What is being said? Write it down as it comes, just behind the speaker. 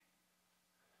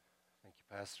Thank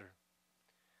you, Pastor.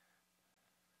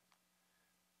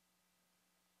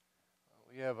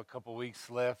 We have a couple weeks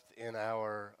left in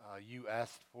our You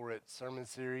Asked For It sermon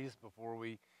series before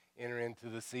we enter into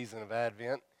the season of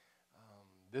Advent.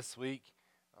 This week,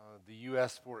 the You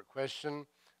Asked For It question,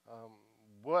 um,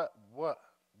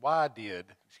 why did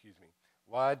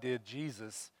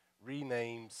Jesus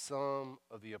rename some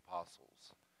of the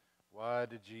apostles? Why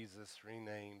did Jesus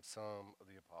rename some of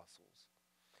the apostles?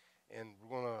 And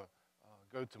we're going to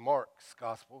go to Mark's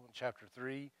Gospel in chapter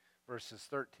 3, verses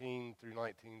 13 through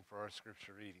 19 for our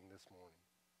scripture reading this morning.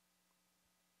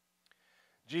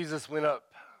 Jesus went up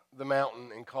the mountain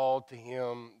and called to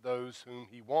him those whom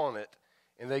he wanted,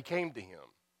 and they came to him.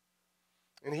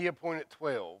 And he appointed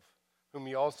 12, whom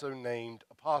he also named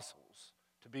apostles,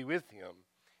 to be with him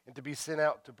and to be sent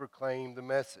out to proclaim the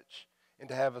message and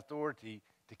to have authority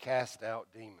to cast out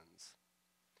demons.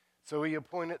 So he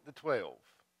appointed the 12,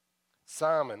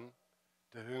 Simon,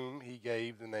 to whom he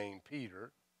gave the name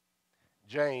Peter,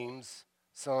 James,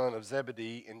 son of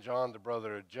Zebedee, and John, the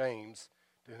brother of James,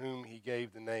 to whom he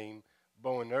gave the name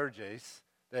Boanerges,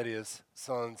 that is,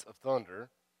 sons of thunder,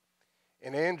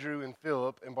 and Andrew and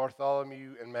Philip and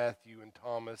Bartholomew and Matthew and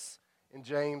Thomas and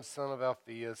James, son of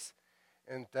Alphaeus,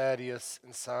 and Thaddeus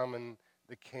and Simon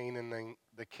the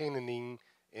Canaanite,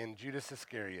 and Judas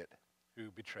Iscariot, who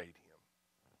betrayed him.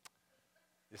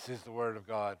 This is the word of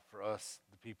God for us,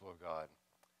 the people of God.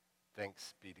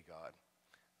 Thanks be to God.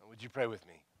 Would you pray with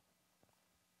me?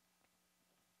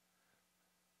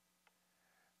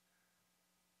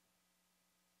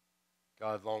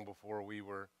 God, long before we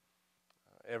were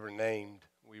ever named,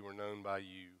 we were known by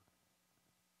you.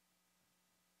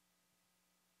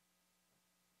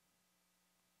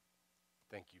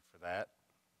 Thank you for that.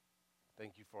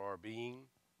 Thank you for our being.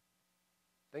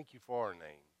 Thank you for our name.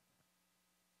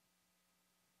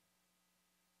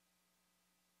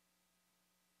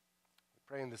 We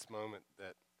pray in this moment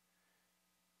that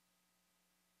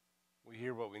we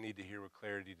hear what we need to hear with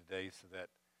clarity today so that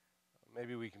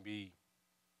maybe we can be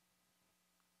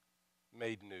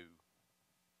made new,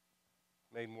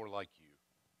 made more like you.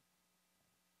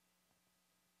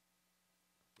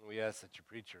 And we ask that your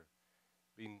preacher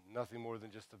be nothing more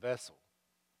than just a vessel,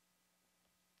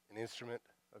 an instrument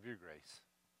of your grace.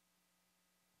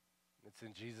 It's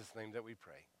in Jesus' name that we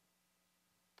pray.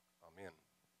 Amen.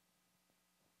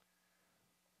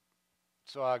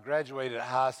 So I graduated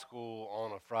high school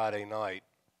on a Friday night.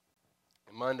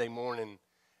 And Monday morning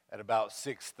at about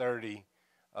 6:30,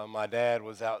 my dad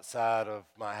was outside of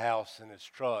my house in his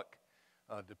truck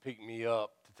to pick me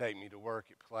up to take me to work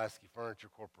at Pulaski Furniture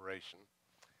Corporation.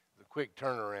 It was a quick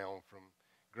turnaround from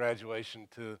graduation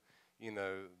to,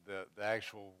 the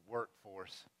actual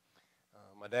workforce.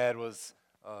 My dad was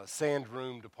sand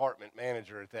room department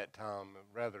manager at that time,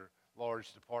 a rather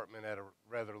large department at a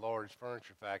rather large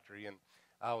furniture factory, and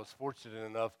I was fortunate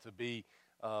enough to be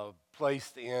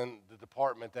placed in the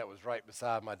department that was right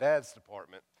beside my dad's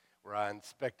department, where I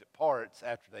inspected parts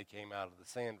after they came out of the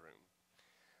sand room.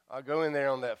 I go in there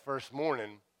on that first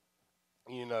morning.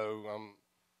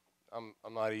 I'm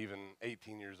not even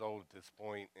 18 years old at this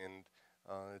point, and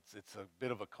it's a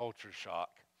bit of a culture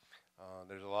shock.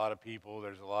 There's a lot of people.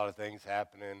 There's a lot of things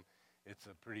happening. It's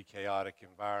a pretty chaotic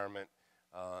environment,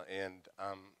 and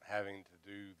I'm having to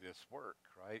do this work,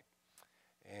 right?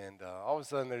 And all of a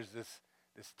sudden, there's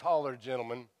this taller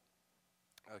gentleman,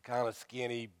 kind of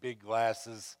skinny, big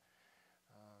glasses,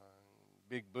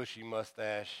 big bushy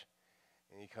mustache,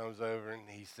 and he comes over and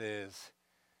he says,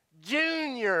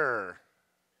 "Junior."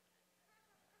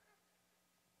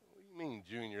 What do you mean,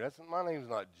 Junior? My name's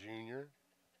not Junior.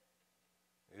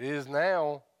 It is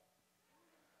now.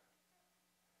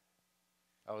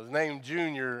 I was named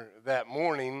Junior that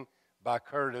morning by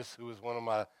Curtis, who was one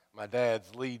of my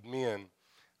dad's lead men,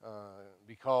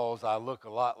 because I look a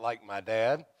lot like my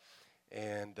dad.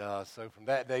 And so from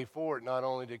that day forward, not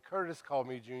only did Curtis call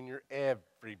me Junior,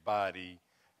 everybody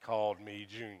called me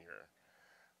Junior.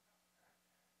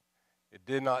 It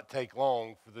did not take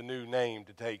long for the new name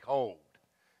to take hold.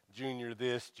 Junior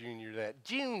this, Junior that.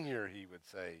 Junior, he would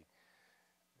say.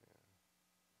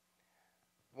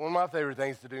 One of my favorite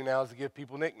things to do now is to give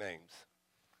people nicknames,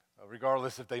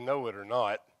 regardless if they know it or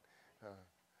not.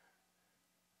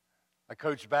 I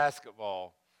coach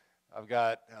basketball. I've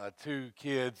got two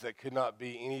kids that could not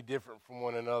be any different from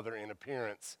one another in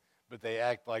appearance, but they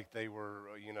act like they were,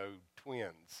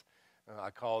 twins. I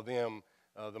call them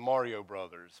the Mario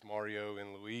brothers, Mario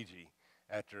and Luigi,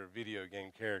 after video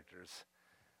game characters.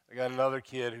 I got another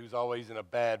kid who's always in a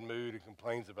bad mood and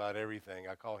complains about everything.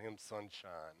 I call him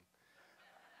Sunshine.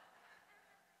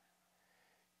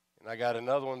 And I got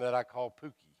another one that I call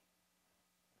Pookie.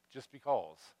 just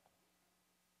because.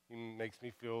 He makes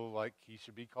me feel like he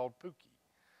should be called Pookie.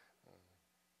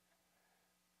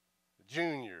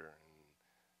 Junior, and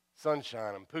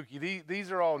Sunshine, and Pookie,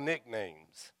 these are all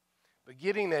nicknames. But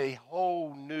getting a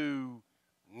whole new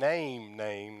name,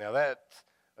 now that's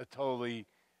a totally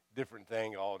different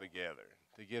thing altogether.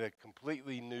 To get a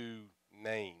completely new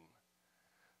name.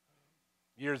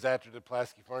 Years after the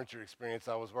Pulaski Furniture experience,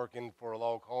 I was working for a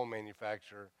log home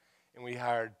manufacturer, and we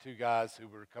hired two guys who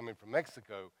were coming from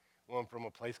Mexico, one from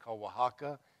a place called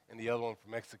Oaxaca and the other one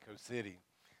from Mexico City.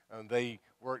 They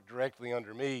worked directly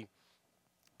under me,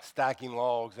 stacking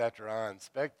logs after I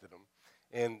inspected them,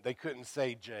 and they couldn't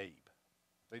say Jabe.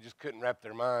 They just couldn't wrap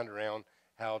their mind around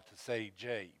how to say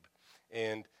Jabe.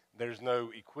 And there's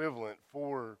no equivalent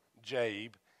for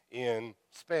Jabe in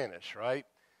Spanish, right?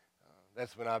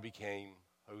 That's when I became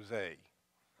Jose.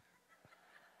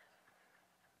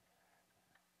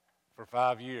 For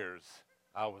 5 years,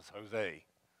 I was Jose.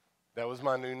 That was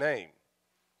my new name.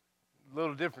 A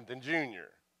little different than Junior.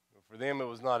 For them, it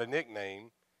was not a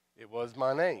nickname. It was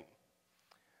my name.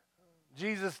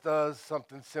 Jesus does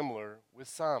something similar with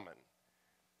Simon.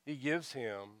 He gives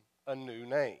him a new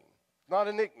name. Not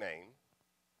a nickname.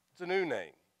 It's a new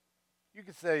name. You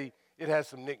could say it has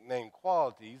some nickname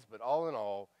qualities, but all in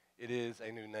all, it is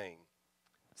a new name.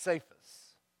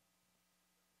 Cephas.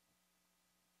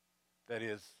 That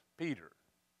is Peter.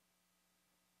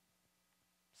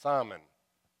 Simon.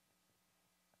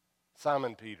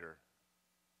 Simon Peter.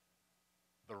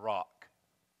 The Rock.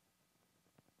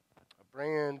 A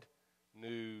brand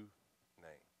new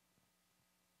name.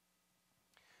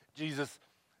 Jesus,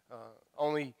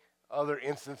 only other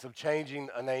instance of changing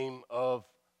a name of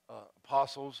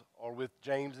apostles are with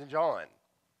James and John,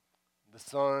 the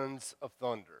sons of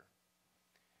thunder.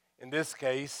 In this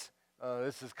case,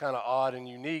 this is kind of odd and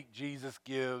unique. Jesus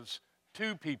gives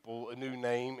two people a new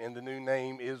name, and the new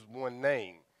name is one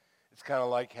name. It's kind of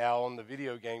like how on the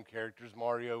video game characters,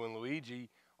 Mario and Luigi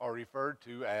are referred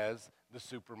to as the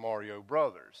Super Mario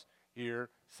Brothers. Here,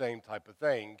 same type of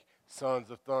thing, sons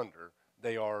of thunder.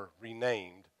 They are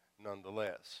renamed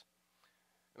nonetheless.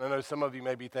 And I know some of you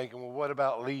may be thinking, well, what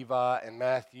about Levi and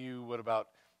Matthew? What about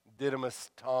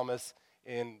Didymus, Thomas?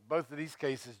 In both of these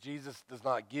cases, Jesus does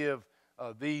not give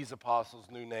these apostles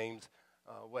new names.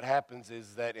 What happens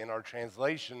is that in our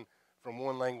translation from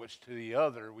one language to the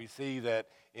other, we see that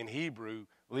in Hebrew,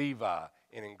 Levi,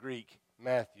 and in Greek,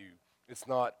 Matthew. It's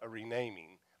not a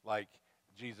renaming like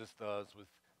Jesus does with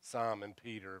Simon,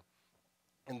 Peter,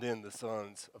 and then the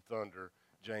sons of thunder,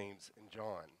 James and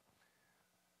John.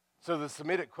 So the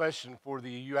submitted question for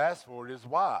the you asked for it is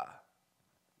why?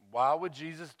 Why would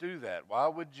Jesus do that? Why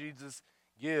would Jesus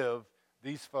give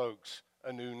these folks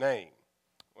a new name?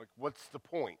 Like, what's the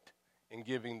point in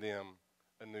giving them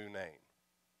a new name?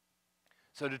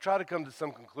 So to try to come to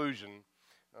some conclusion,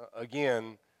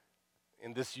 again,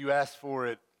 in this You Asked For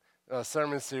It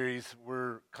sermon series,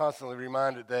 we're constantly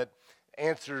reminded that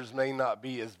answers may not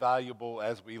be as valuable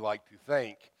as we like to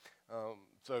think.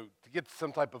 So to get to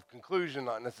some type of conclusion,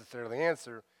 not necessarily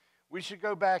answer, we should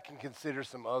go back and consider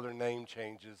some other name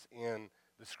changes in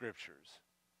the Scriptures.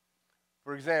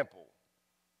 For example,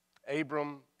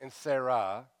 Abram and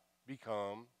Sarai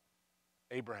become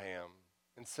Abraham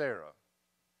and Sarah.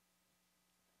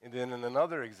 And then in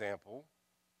another example,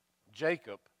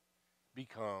 Jacob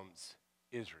becomes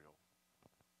Israel.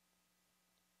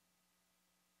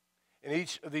 In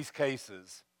each of these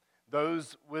cases,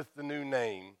 those with the new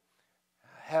name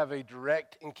have a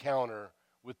direct encounter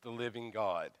with the living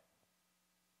God.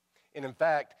 And in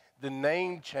fact, the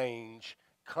name change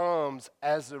comes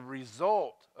as a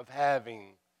result of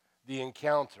having the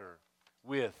encounter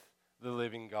with the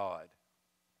living God.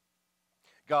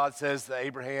 God says to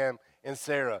Abraham and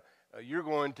Sarah, you're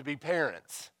going to be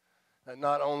parents,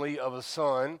 not only of a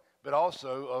son, but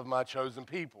also of my chosen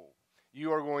people.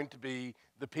 You are going to be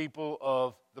the people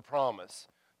of the promise.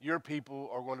 Your people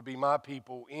are going to be my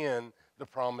people in the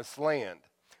promised land.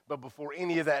 But before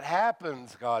any of that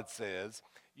happens, God says,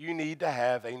 you need to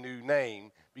have a new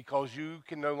name because you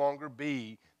can no longer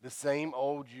be the same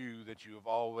old you that you have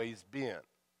always been.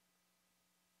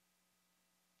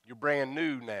 You're brand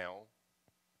new now.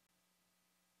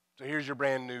 So here's your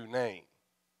brand new name.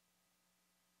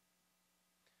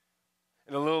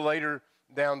 And a little later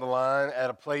down the line, at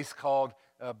a place called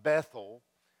Bethel,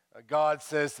 God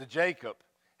says to Jacob,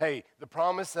 hey, the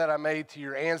promise that I made to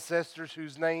your ancestors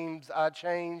whose names I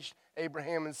changed,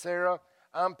 Abraham and Sarah,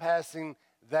 I'm passing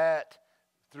that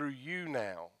through you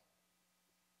now.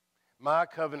 My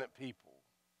covenant people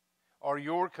are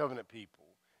your covenant people,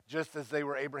 just as they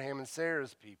were Abraham and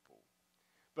Sarah's people.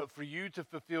 But for you to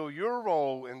fulfill your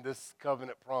role in this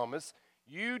covenant promise,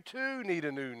 you too need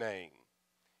a new name.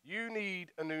 You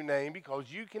need a new name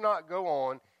because you cannot go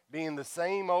on being the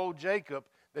same old Jacob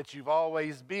that you've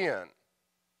always been.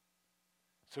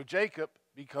 So Jacob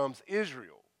becomes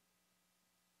Israel,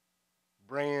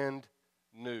 brand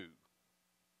new.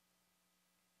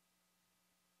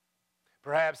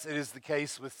 Perhaps it is the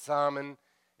case with Simon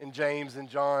and James and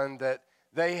John that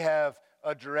they have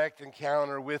a direct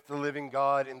encounter with the living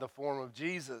God in the form of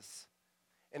Jesus.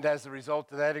 And as a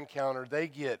result of that encounter, they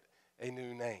get a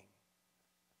new name.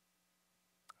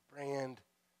 A brand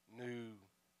new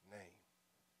name.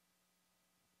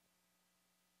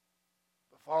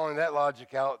 But following that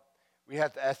logic out, we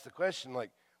have to ask the question, like,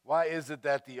 why is it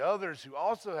that the others who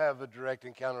also have a direct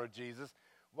encounter with Jesus,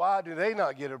 why do they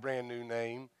not get a brand new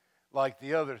name like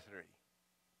the other three?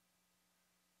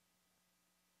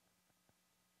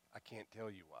 I can't tell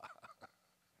you why.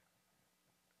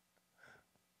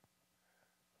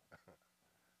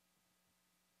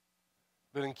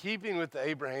 But in keeping with the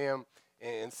Abraham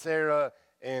and Sarah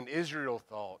and Israel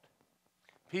thought,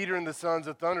 Peter and the sons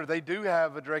of thunder, they do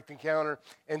have a direct encounter,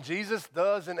 and Jesus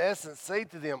does in essence say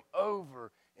to them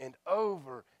over and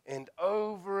over and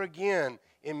over again,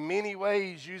 in many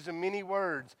ways, using many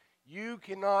words, you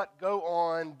cannot go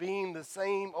on being the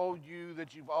same old you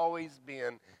that you've always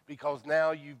been because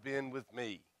now you've been with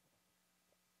me.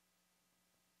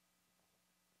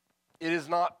 It is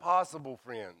not possible,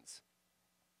 friends,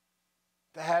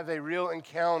 to have a real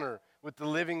encounter with the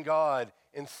living God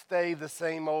and stay the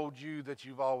same old you that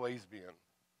you've always been.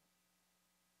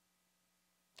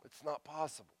 It's not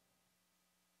possible.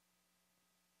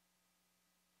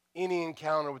 Any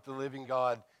encounter with the living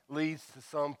God leads to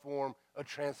some form of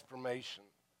transformation.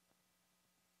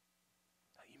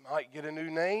 Now, you might get a new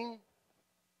name.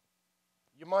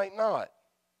 You might not.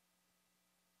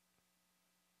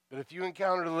 But if you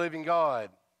encounter the living God,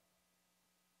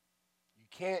 you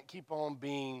can't keep on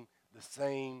being the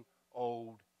same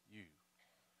old you.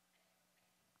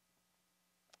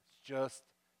 It's just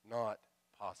not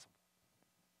possible.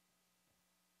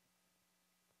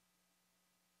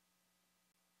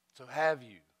 So have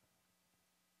you?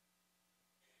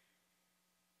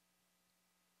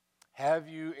 Have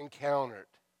you encountered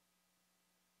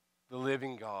the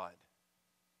living God?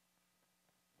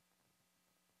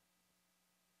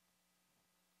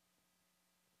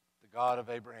 The God of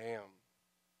Abraham,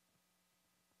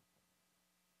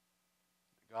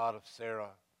 the God of Sarah,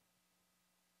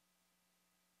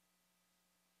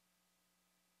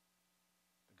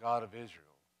 the God of Israel.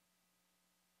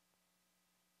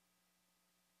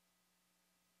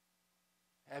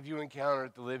 Have you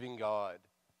encountered the living God?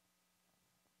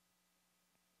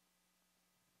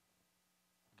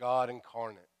 God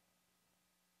incarnate,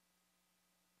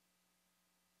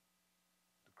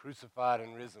 the crucified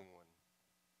and risen one,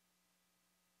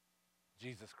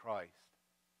 Jesus Christ.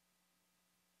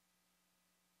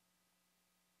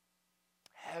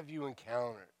 Have you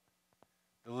encountered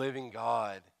the living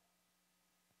God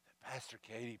that Pastor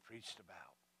Katie preached about?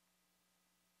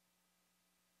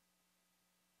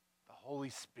 The Holy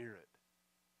Spirit,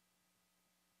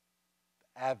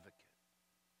 the advocate,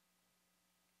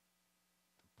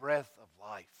 the breath of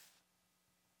life.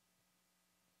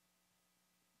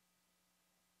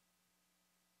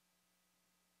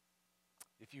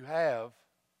 If you have,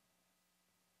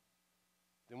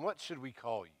 then what should we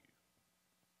call you?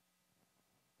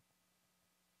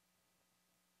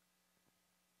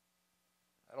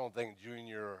 I don't think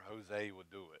Junior or Jose would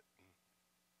do it.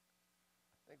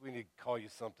 I think we need to call you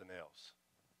something else.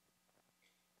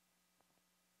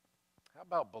 How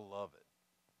about beloved?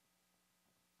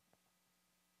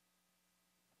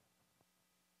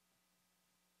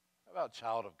 How about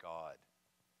child of God?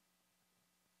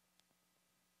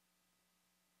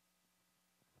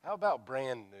 How about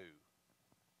brand new?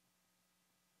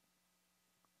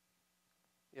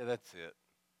 Yeah, that's it.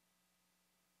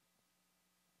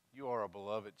 You are a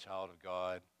beloved child of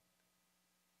God,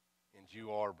 and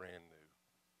you are brand new.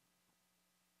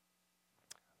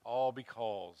 All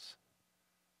because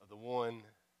of the one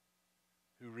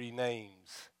who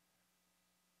renames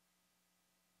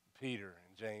Peter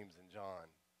and James and John.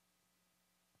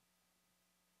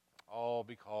 All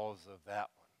because of that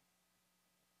one.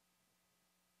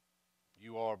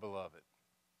 You are beloved.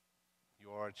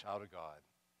 You are a child of God.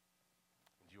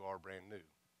 And you are brand new.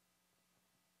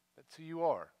 That's who you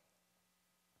are.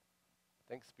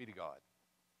 Thanks be to God.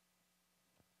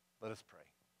 Let us pray.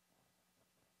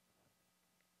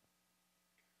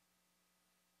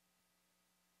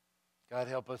 God,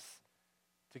 help us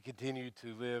to continue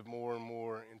to live more and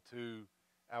more into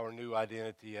our new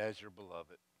identity as your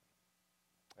beloved.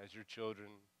 as your children,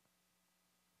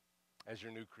 as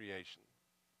your new creation.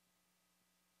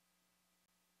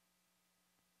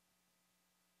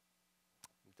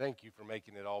 And thank you for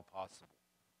making it all possible.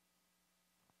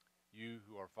 You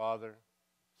who are Father,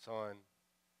 Son,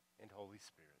 and Holy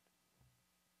Spirit.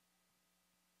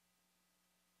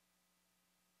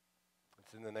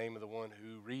 It's in the name of the one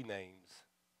who renames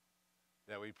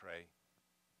that we pray.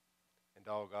 And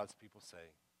all God's people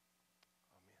say,